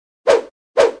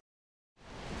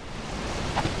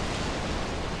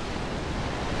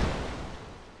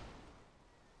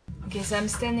Okay, so I'm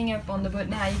standing up on the boat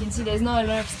now. You can see there's not a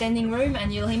lot of standing room,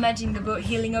 and you'll imagine the boat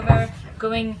heeling over,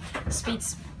 going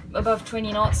speeds above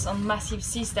 20 knots on massive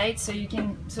sea states, so you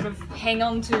can sort of hang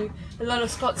on to a lot of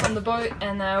spots on the boat,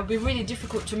 and it'll be really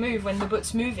difficult to move when the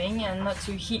boat's moving and not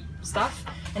to hit stuff.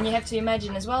 And you have to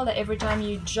imagine as well that every time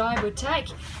you jibe or tack,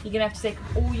 you're gonna have to take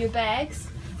all your bags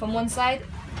from one side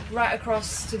right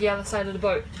across to the other side of the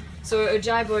boat. So a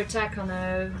jibe or a tack on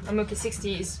a IMOCA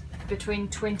 60 is between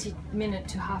 20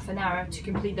 minutes to half an hour to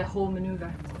complete the whole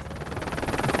maneuver.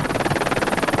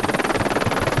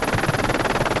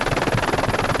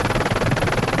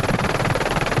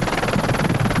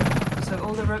 So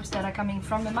all the ropes that are coming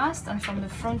from the mast and from the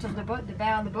front of the boat, the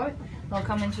bow of the boat, they'll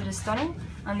come into this tunnel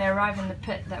and they arrive in the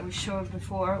pit that we showed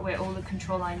before where all the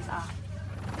control lines are.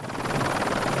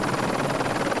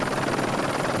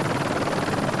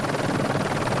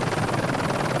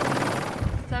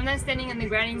 I'm now standing on the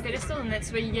grounding pedestal, and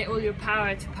that's where you get all your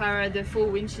power to power the 4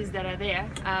 winches that are there.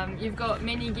 You've got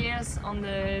many gears on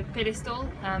the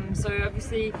pedestal, so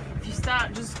obviously if you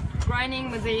start just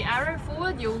grinding with the arrow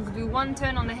forward, you'll do 1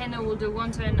 turn on the handle, we'll do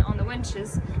 1 turn on the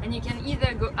winches, and you can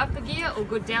either go up a gear or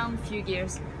go down a few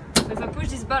gears. So if I push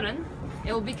this button,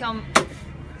 it will become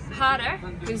harder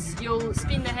because you'll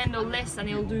spin the handle less and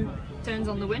it'll do turns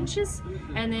on the winches,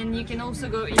 and then you can also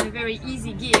go in a very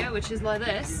easy gear, which is like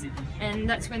this, and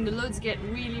that's when the loads get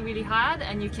really hard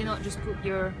and you cannot just put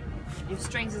your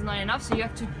strength is not enough, so you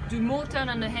have to do more turn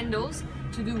on the handles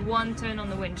to do 1 turn on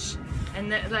the winch,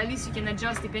 and that, at least you can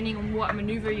adjust depending on what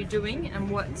maneuver you're doing and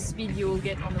what speed you will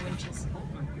get on the winches.